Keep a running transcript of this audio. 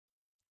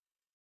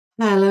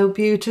Hello,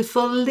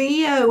 beautiful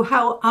Leo.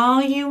 How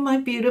are you, my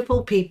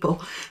beautiful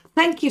people?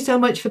 Thank you so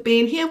much for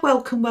being here.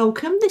 Welcome,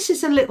 welcome. This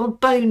is a little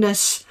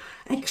bonus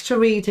extra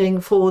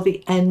reading for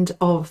the end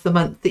of the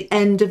month, the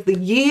end of the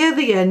year,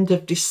 the end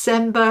of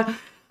December,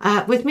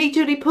 with me,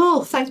 Judy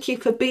Poole. Thank you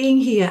for being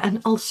here. And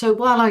also,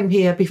 while I'm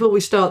here, before we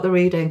start the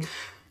reading,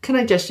 can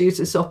I just use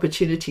this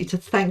opportunity to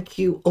thank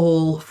you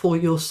all for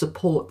your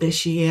support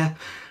this year.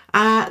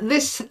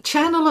 This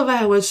channel of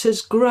ours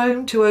has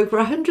grown to over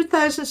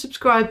 100,000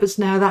 subscribers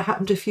now. That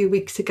happened a few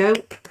weeks ago.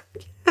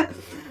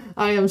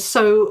 I am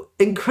so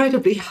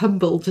incredibly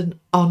humbled and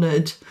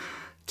honoured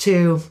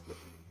to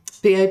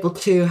be able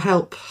to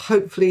help,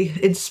 hopefully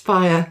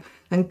inspire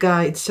and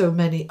guide so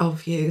many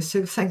of you.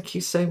 So thank you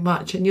so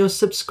much. And your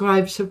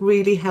subscribes have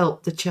really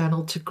helped the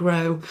channel to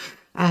grow.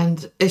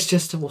 And it's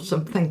just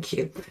awesome. Thank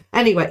you.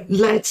 Anyway,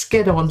 let's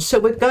get on. So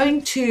we're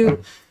going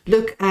to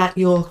look at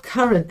your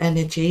current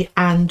energy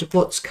and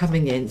what's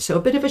coming in. So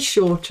a bit of a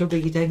shorter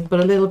reading, but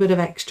a little bit of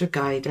extra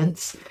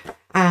guidance.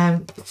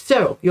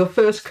 So your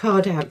first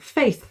card out,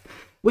 Faith,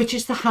 which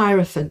is the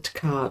Hierophant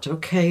card.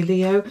 Okay,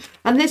 Leo.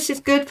 And this is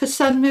good for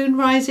Sun, Moon,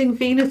 Rising,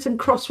 Venus and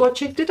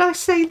cross-watching. Did I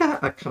say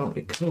that? I can't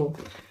recall.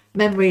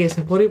 Memory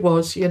isn't what it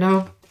was, you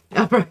know.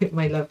 All right,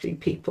 my lovely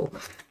people.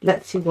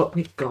 Let's see what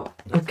we've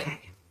got. Okay.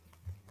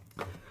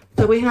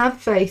 So we have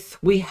Faith,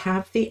 we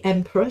have the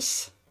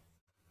Empress,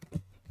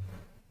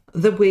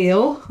 the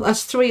Wheel,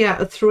 that's 3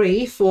 out of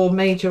 3 for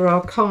Major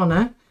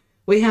Arcana.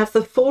 We have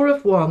the Four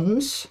of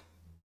Wands.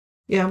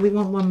 Yeah, we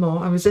want one more.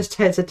 I was just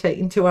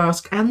hesitating to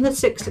ask. And the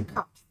Six of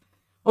Cups.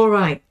 All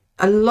right,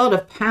 a lot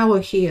of power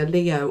here,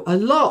 Leo, a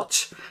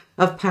lot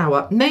of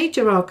power.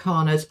 Major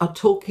Arcanas are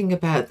talking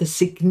about the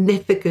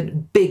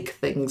significant big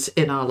things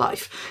in our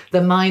life.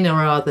 The minor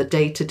are the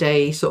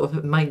day-to-day sort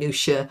of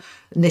minutiae,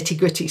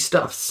 nitty-gritty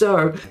stuff.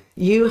 So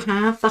you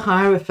have the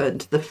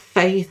Hierophant, the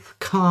Faith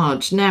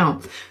card. Now,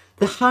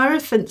 the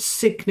Hierophant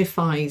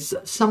signifies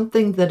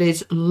something that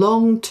is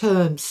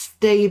long-term,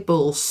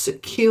 stable,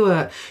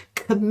 secure,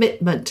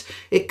 commitment.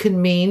 It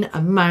can mean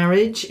a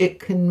marriage.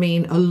 It can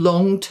mean a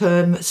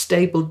long-term,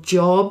 stable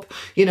job,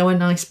 you know, a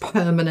nice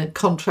permanent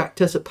contract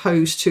as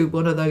opposed to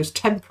one of those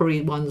temporary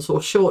ones or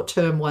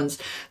short-term ones.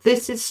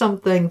 This is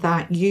something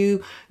that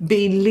you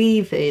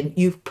believe in.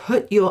 You've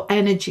put your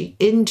energy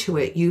into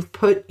it. You've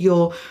put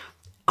your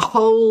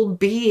whole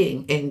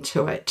being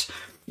into it.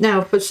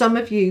 Now, for some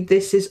of you,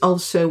 this is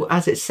also,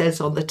 as it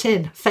says on the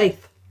tin,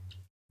 faith,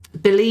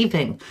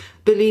 believing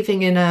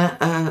in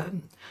a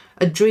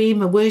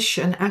dream, a wish,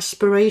 an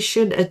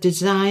aspiration, a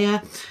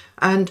desire,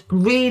 and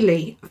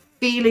really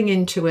feeling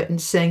into it and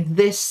saying,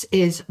 this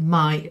is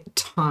my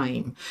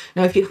time.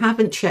 Now, if you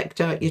haven't checked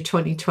out your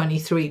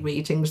 2023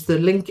 readings, the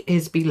link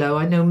is below.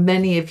 I know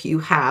many of you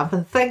have,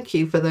 and thank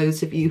you for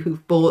those of you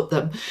who've bought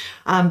them.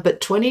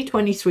 But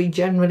 2023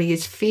 generally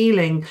is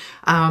feeling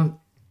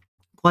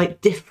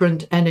quite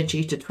different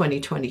energy to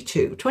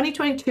 2022.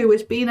 2022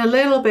 has been a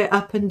little bit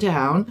up and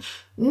down,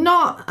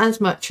 not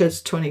as much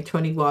as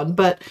 2021,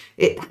 but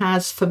it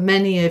has for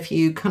many of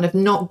you kind of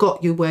not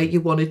got you where you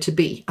wanted to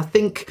be. I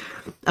think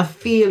I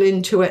feel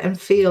into it and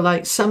feel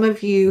like some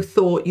of you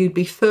thought you'd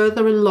be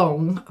further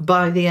along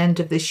by the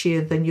end of this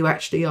year than you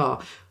actually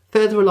are.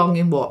 Further along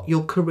in what?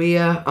 Your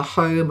career, a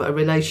home, a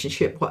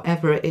relationship,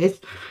 whatever it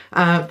is.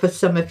 For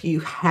some of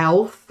you,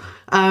 health.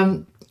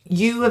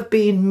 You have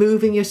been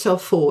moving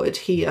yourself forward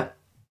here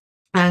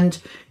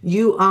and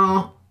you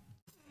are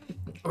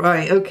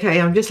right. Okay,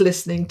 I'm just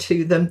listening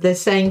to them. They're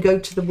saying go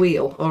to the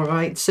wheel. All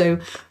right, so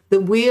the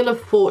Wheel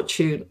of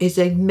Fortune is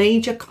a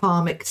major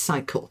karmic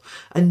cycle,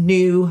 a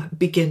new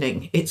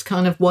beginning. It's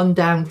kind of one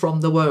down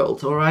from the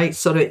world. All right,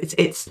 so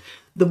it's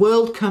the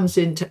world comes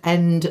in to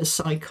end a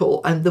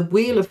cycle, and the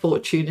Wheel of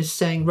Fortune is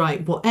saying,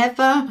 right,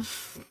 whatever.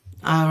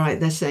 All right,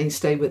 they're saying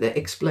stay with it,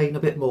 explain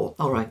a bit more.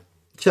 All right,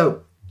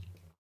 so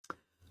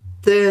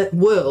the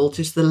World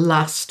is the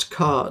last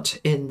card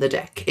in the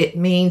deck. It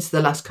means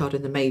the last card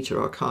in the Major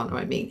Arcana,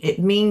 I mean. It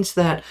means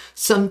that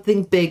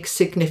something big,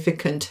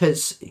 significant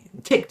has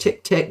tick,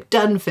 tick, tick,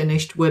 done,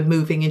 finished. We're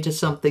moving into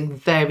something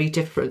very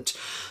different.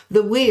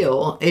 The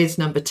Wheel is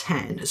number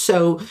 10.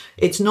 So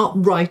it's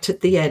not right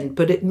at the end,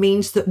 but it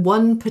means that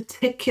one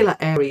particular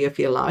area of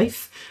your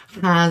life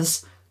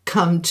has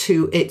come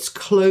to its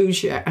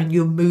closure and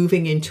you're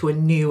moving into a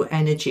new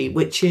energy,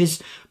 which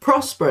is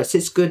prosperous.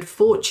 It's good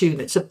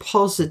fortune. It's a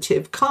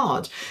positive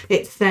card.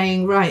 It's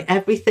saying, right,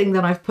 everything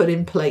that I've put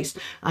in place,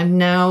 I'm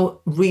now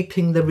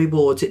reaping the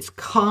rewards. It's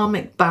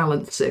karmic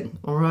balancing.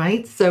 All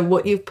right. So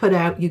what you've put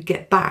out, you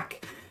get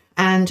back,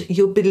 and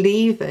you're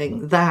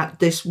believing that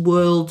this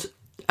world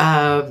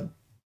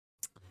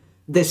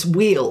this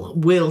wheel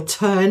will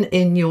turn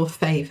in your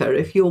favor.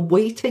 If you're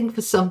waiting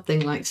for something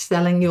like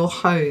selling your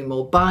home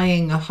or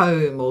buying a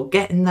home or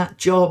getting that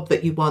job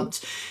that you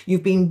want,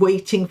 you've been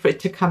waiting for it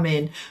to come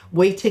in,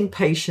 waiting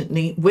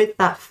patiently with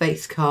that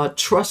faith card,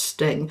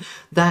 trusting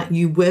that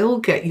you will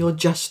get your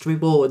just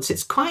rewards.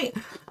 It's quite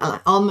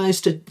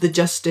almost the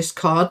justice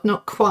card,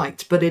 not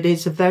quite, but it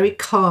is a very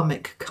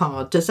karmic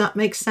card. Does that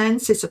make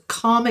sense? It's a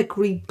karmic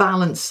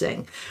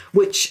rebalancing,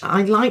 which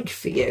I like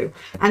for you.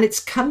 And it's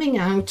coming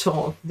out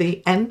of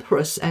the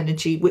Empress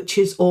energy, which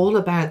is all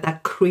about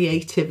that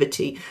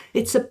creativity.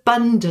 It's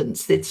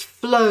abundance, it's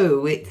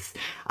flow, it's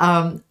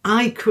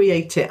I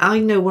create it, I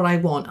know what I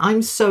want,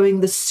 I'm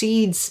sowing the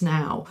seeds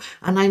now,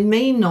 and I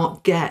may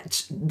not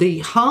get the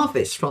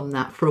harvest from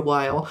that for a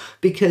while,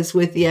 because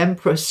with the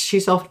Empress,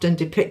 she's often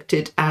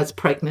depicted as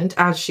pregnant,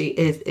 as she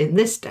is in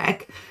this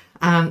deck.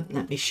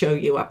 Let me show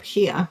you up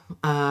here.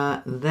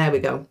 There we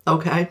go.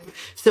 Okay.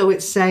 So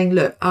it's saying,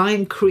 look,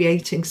 I'm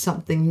creating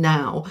something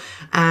now,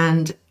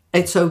 and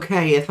it's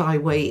okay if I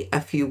wait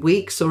a few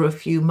weeks or a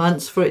few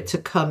months for it to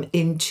come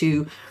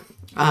into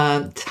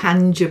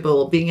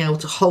tangible, being able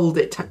to hold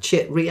it, touch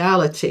it,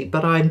 reality,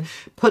 but I'm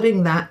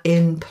putting that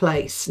in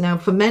place. Now,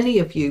 for many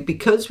of you,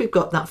 because we've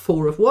got that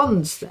Four of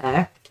Wands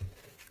there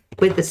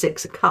with the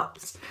Six of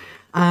Cups,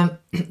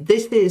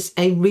 this is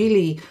a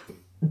really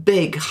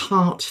big,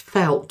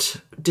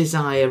 heartfelt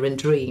desire and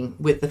dream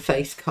with the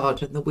Faith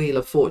card and the Wheel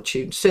of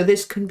Fortune. So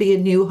this can be a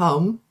new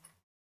home,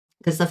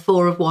 because the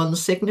Four of Wands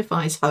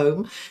signifies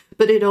home,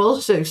 but it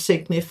also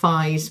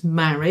signifies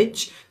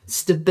marriage,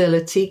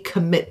 stability,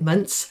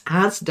 commitments,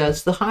 as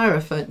does the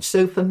Hierophant.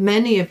 So for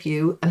many of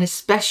you, and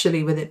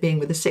especially with it being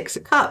with the Six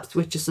of Cups,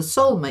 which is the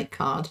soulmate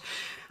card,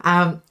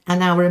 and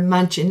our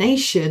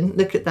imagination,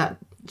 look at that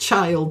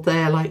child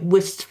there, like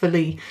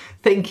wistfully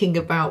thinking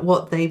about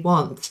what they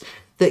want,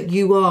 that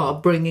you are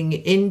bringing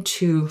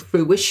into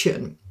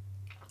fruition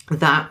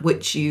that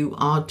which you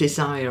are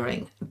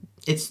desiring.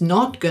 It's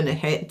not going to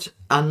hit,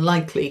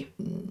 unlikely,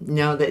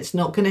 no, that it's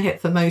not going to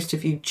hit for most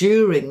of you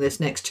during this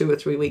next 2 or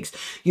 3 weeks.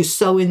 You're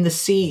sowing the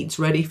seeds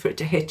ready for it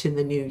to hit in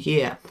the new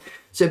year.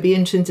 So it'd be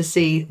interesting to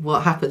see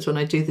what happens when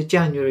I do the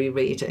January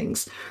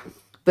readings.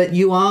 But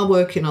you are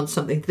working on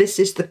something. This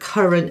is the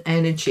current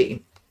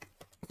energy.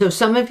 So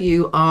some of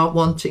you are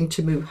wanting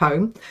to move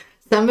home.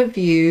 Some of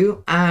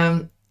you,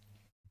 all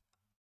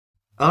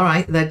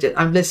right,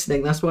 I'm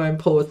listening. That's why I'm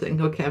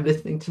pausing. Okay, I'm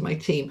listening to my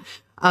team.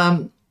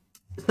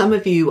 Some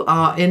of you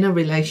are in a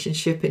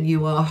relationship and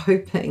you are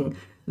hoping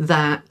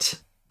that,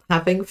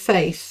 having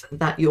faith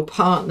that your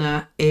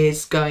partner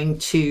is going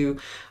to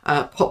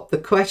pop the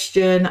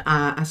question,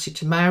 ask you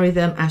to marry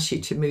them, ask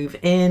you to move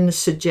in,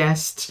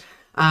 suggest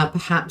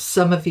perhaps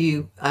some of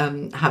you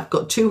have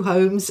got 2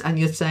 homes and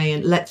you're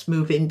saying, let's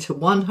move into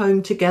 1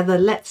 home together,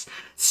 let's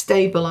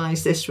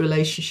stabilize this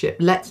relationship,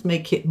 let's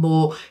make it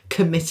more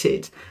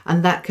committed.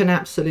 And that can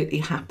absolutely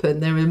happen.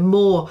 There are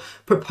more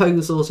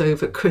proposals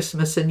over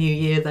Christmas and New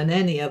Year than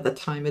any other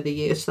time of the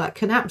year, so that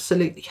can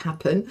absolutely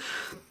happen.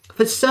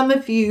 For some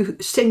of you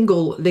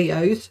single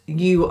Leos,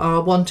 you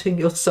are wanting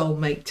your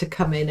soulmate to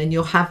come in and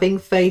you're having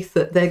faith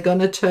that they're going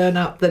to turn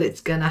up, that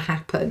it's going to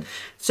happen.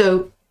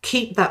 So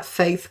keep that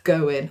faith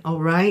going. All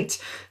right.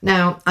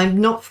 Now, I'm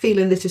not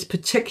feeling this is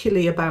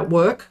particularly about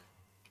work,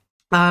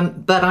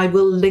 but I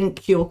will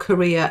link your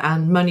career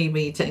and money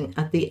reading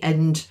at the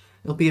end.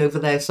 It'll be over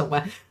there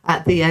somewhere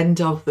at the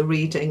end of the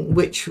reading,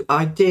 which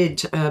I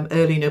did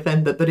early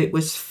November, but it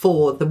was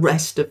for the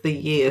rest of the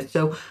year.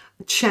 So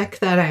check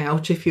that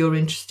out if you're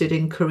interested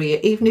in career.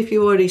 Even if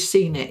you've already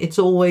seen it, it's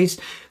always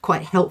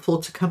quite helpful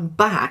to come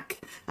back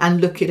and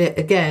look at it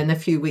again a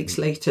few weeks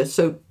later.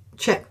 So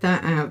check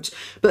that out.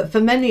 But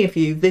for many of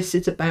you, this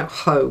is about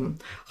home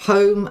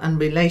and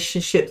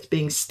relationships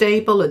being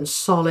stable and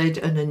solid,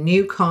 and a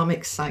new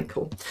karmic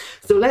cycle.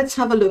 So let's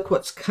have a look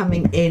what's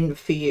coming in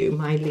for you,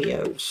 my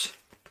Leos.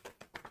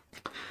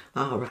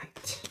 All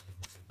right,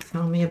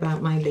 tell me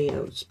about my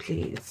Leos,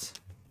 please.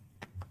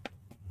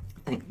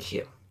 Thank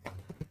you.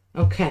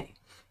 Okay,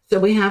 so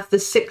we have the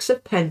Six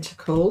of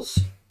Pentacles,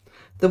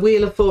 the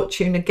Wheel of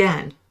Fortune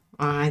again.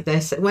 All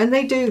right, when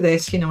they do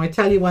this, you know, I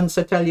tell you once,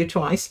 I tell you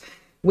twice.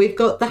 We've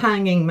got the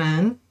Hanging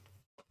Man,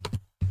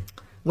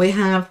 we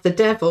have the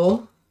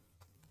Devil,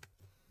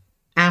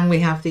 and we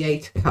have the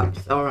Eight of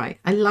Cups. All right,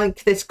 I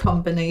like this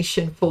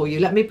combination for you.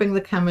 Let me bring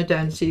the camera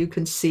down so you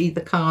can see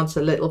the cards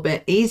a little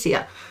bit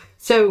easier.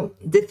 So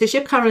this is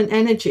your current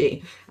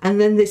energy,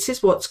 and then this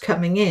is what's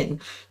coming in.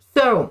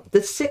 So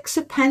the Six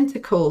of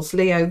Pentacles,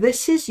 Leo,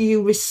 this is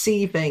you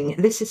receiving.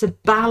 This is a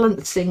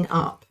balancing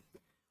up,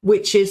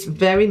 which is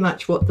very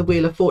much what the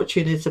Wheel of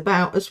Fortune is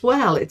about as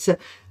well. It's a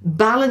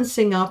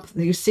balancing up.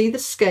 You see the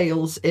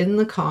scales in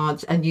the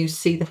cards and you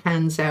see the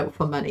hands out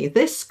for money.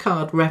 This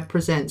card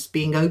represents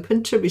being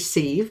open to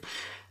receive,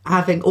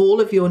 having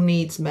all of your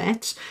needs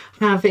met,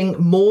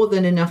 having more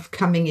than enough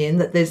coming in,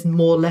 that there's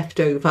more left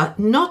over,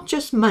 not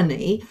just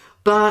money,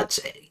 but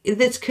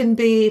this can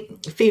be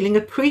feeling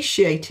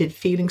appreciated,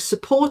 feeling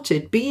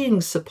supported, being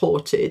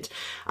supported,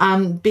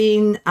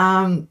 being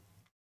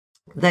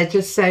They're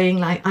just saying,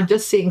 like, I'm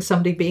just seeing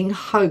somebody being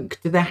hugged.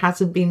 There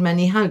hasn't been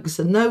many hugs,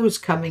 and those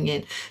coming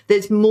in.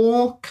 There's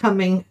more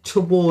coming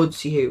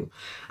towards you.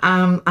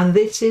 And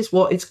this is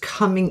what is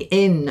coming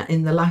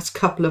in the last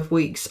couple of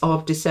weeks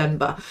of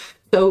December.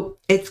 So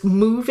it's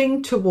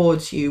moving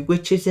towards you,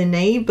 which is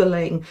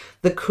enabling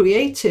the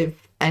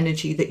creative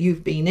energy that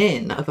you've been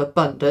in of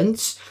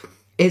abundance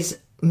is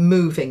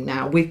moving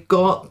now. We've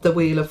got the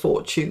Wheel of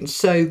Fortune,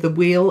 so the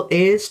wheel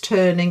is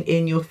turning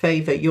in your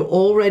favor. You're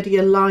already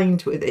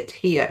aligned with it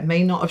here. It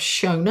may not have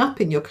shown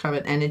up in your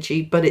current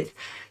energy, but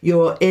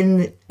you're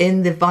in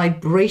the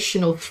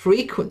vibrational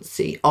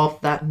frequency of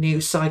that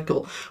new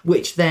cycle,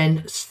 which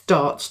then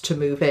starts to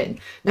move in.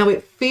 Now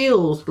it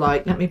feels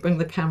like, let me bring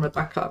the camera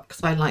back up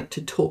because I like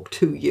to talk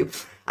to you.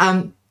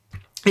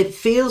 It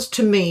feels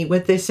to me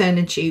with this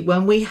energy,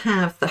 when we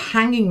have the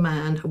Hanging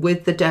Man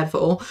with the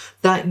Devil,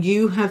 that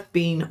you have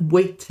been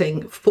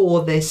waiting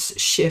for this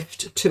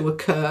shift to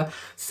occur,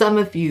 some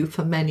of you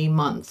for many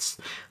months.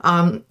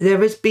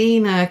 There has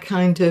been a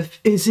kind of,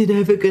 is it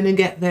ever going to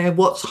get there?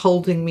 What's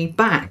holding me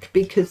back?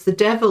 Because the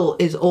Devil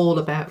is all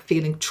about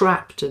feeling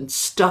trapped and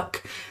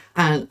stuck,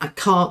 and I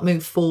can't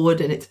move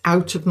forward and it's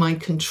out of my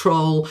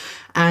control.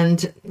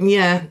 And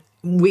yeah,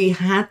 we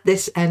had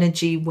this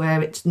energy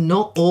where it's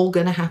not all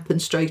going to happen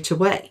straight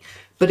away,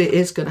 but it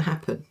is going to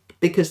happen,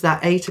 because that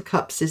Eight of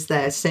Cups is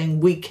there saying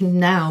we can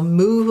now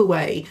move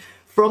away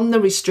from the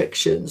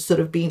restrictions that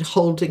have been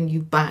holding you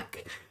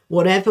back.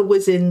 Whatever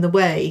was in the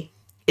way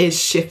is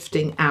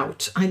shifting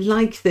out. I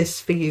like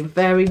this for you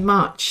very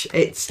much.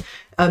 It's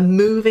a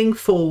moving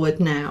forward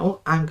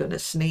now. I'm going to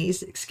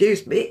sneeze.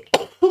 Excuse me.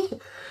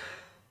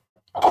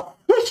 Oh,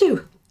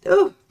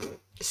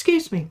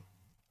 excuse me.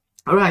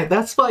 All right,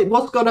 that's fine.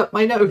 What's got up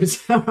my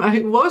nose? All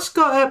right, what's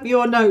got up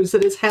your nose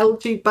that has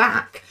held you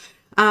back?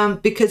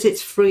 Because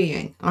it's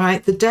freeing. All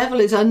right, the Devil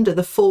is under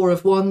the Four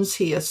of Wands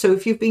here. So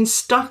if you've been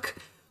stuck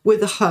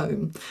with a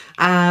home,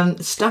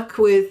 stuck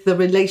with the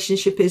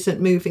relationship isn't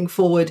moving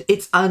forward,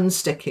 it's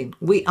unsticking.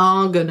 We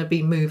are going to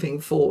be moving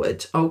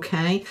forward.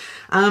 Okay.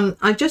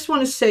 I just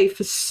want to say,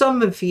 for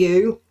some of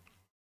you,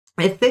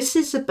 if this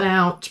is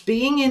about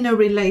being in a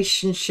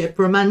relationship,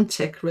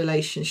 romantic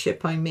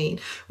relationship, I mean,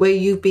 where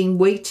you've been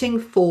waiting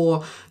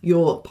for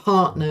your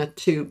partner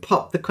to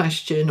pop the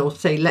question or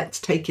say, let's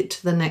take it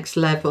to the next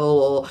level,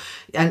 or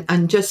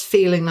and just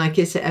feeling like,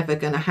 is it ever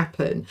going to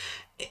happen?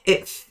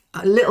 It's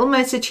a little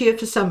message here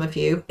for some of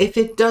you. If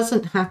it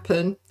doesn't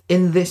happen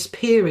in this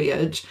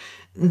period,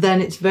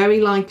 then it's very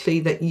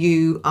likely that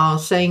you are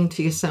saying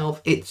to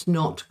yourself, it's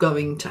not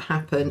going to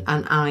happen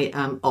and I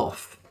am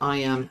off. I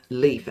am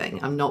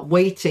leaving. I'm not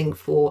waiting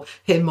for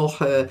him or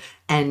her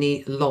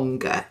any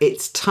longer.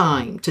 It's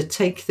time to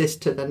take this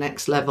to the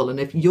next level. And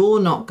if you're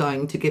not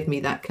going to give me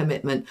that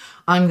commitment,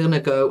 I'm going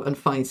to go and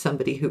find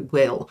somebody who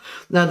will.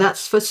 Now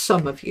that's for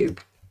some of you.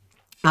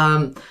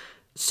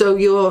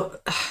 So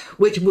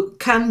which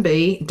can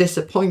be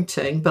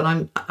disappointing,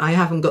 but I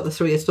haven't got the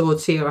Three of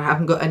Swords here. I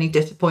haven't got any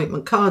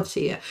disappointment cards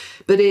here,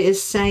 but it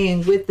is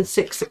saying with the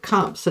Six of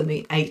Cups and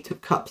the Eight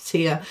of Cups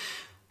here,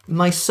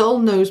 my soul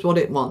knows what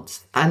it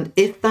wants. And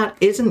if that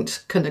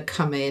isn't going to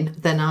come in,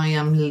 then I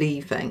am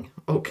leaving.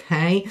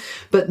 Okay.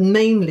 But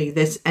mainly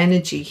this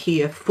energy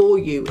here for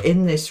you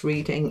in this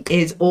reading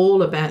is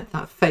all about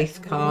that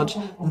faith card,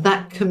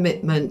 that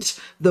commitment.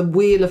 The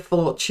Wheel of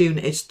Fortune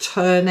is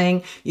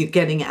turning. You're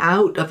getting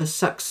out of a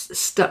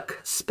stuck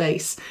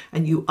space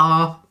and you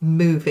are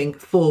moving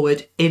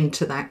forward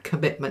into that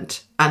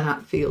commitment. And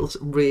that feels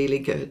really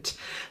good.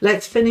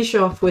 Let's finish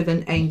off with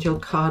an angel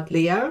card,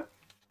 Leo.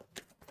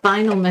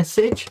 Final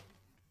message.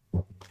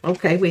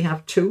 Okay, we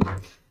have two.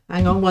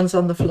 Hang on, one's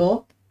on the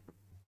floor.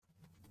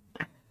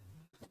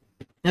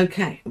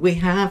 Okay, we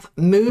have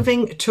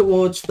moving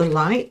towards the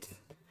light,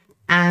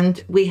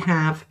 and we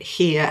have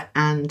here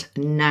and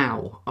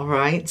now. All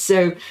right,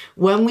 so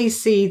when we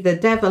see the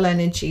Devil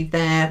energy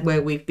there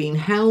where we've been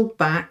held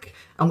back,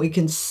 and we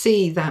can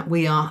see that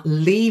we are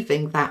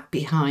leaving that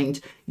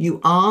behind, you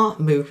are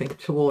moving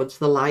towards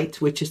the light,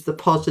 which is the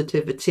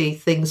positivity,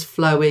 things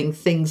flowing,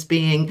 things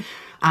being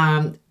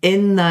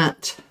in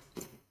that,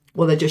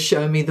 well, they're just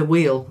showing me the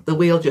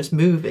wheel just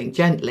moving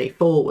gently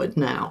forward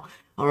now.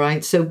 All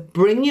right, so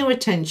bring your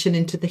attention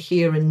into the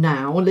here and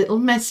now. A little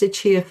message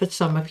here for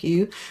some of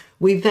you.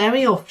 We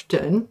very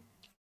often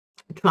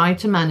try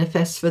to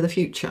manifest for the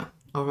future.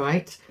 All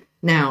right,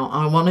 now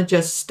I want to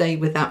just stay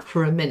with that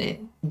for a minute.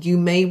 You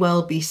may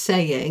well be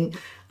saying,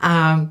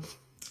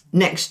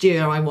 next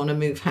year I want to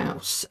move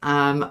house,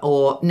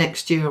 or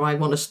next year I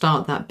want to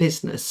start that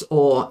business,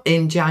 or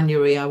in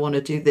January I want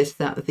to do this,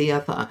 that, or the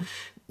other.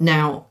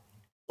 Now,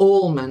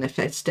 all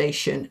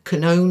manifestation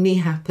can only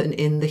happen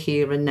in the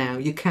here and now.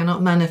 You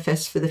cannot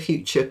manifest for the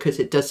future because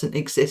it doesn't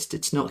exist.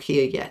 It's not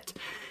here yet.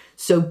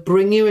 So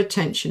bring your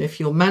attention, if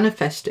you're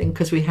manifesting,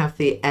 because we have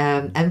the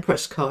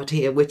Empress card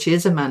here, which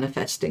is a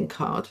manifesting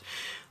card,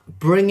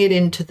 bring it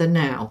into the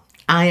now.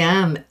 I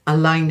am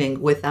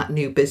aligning with that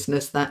new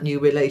business, that new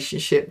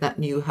relationship, that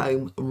new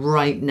home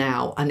right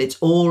now. And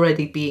it's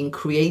already being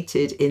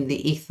created in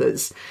the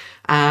ethers.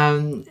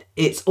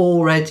 It's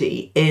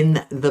already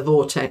in the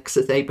vortex,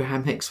 as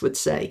Abraham Hicks would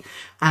say.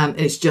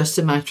 It's just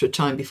a matter of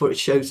time before it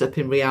shows up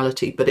in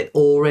reality, but it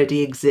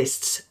already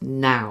exists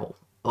now.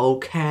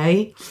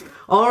 Okay.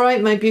 All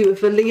right, my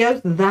beautiful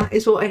Leo, that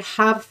is what I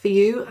have for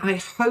you. I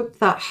hope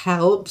that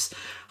helps.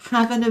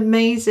 Have an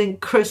amazing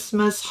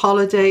Christmas,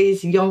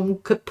 holidays, Yom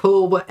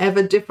Kippur,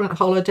 whatever different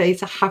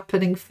holidays are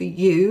happening for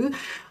you.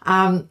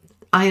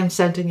 I am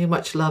sending you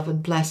much love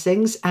and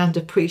blessings and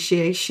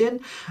appreciation.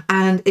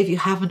 And if you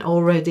haven't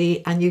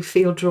already and you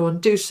feel drawn,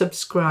 do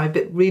subscribe.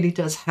 It really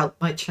does help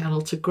my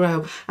channel to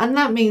grow. And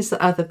that means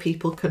that other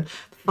people can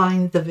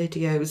find the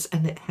videos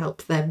and it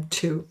helps them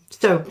too.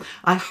 So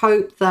I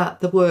hope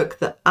that the work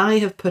that I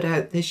have put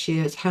out this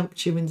year has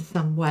helped you in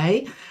some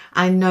way.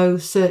 I know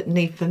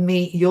certainly for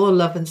me, your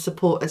love and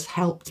support has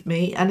helped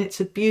me, and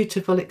it's a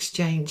beautiful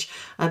exchange,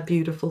 a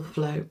beautiful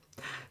flow.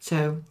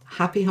 So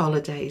happy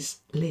holidays,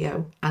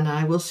 Leo, and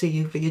I will see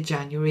you for your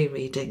January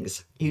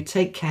readings. You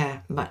take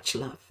care. Much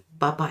love.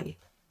 Bye-bye.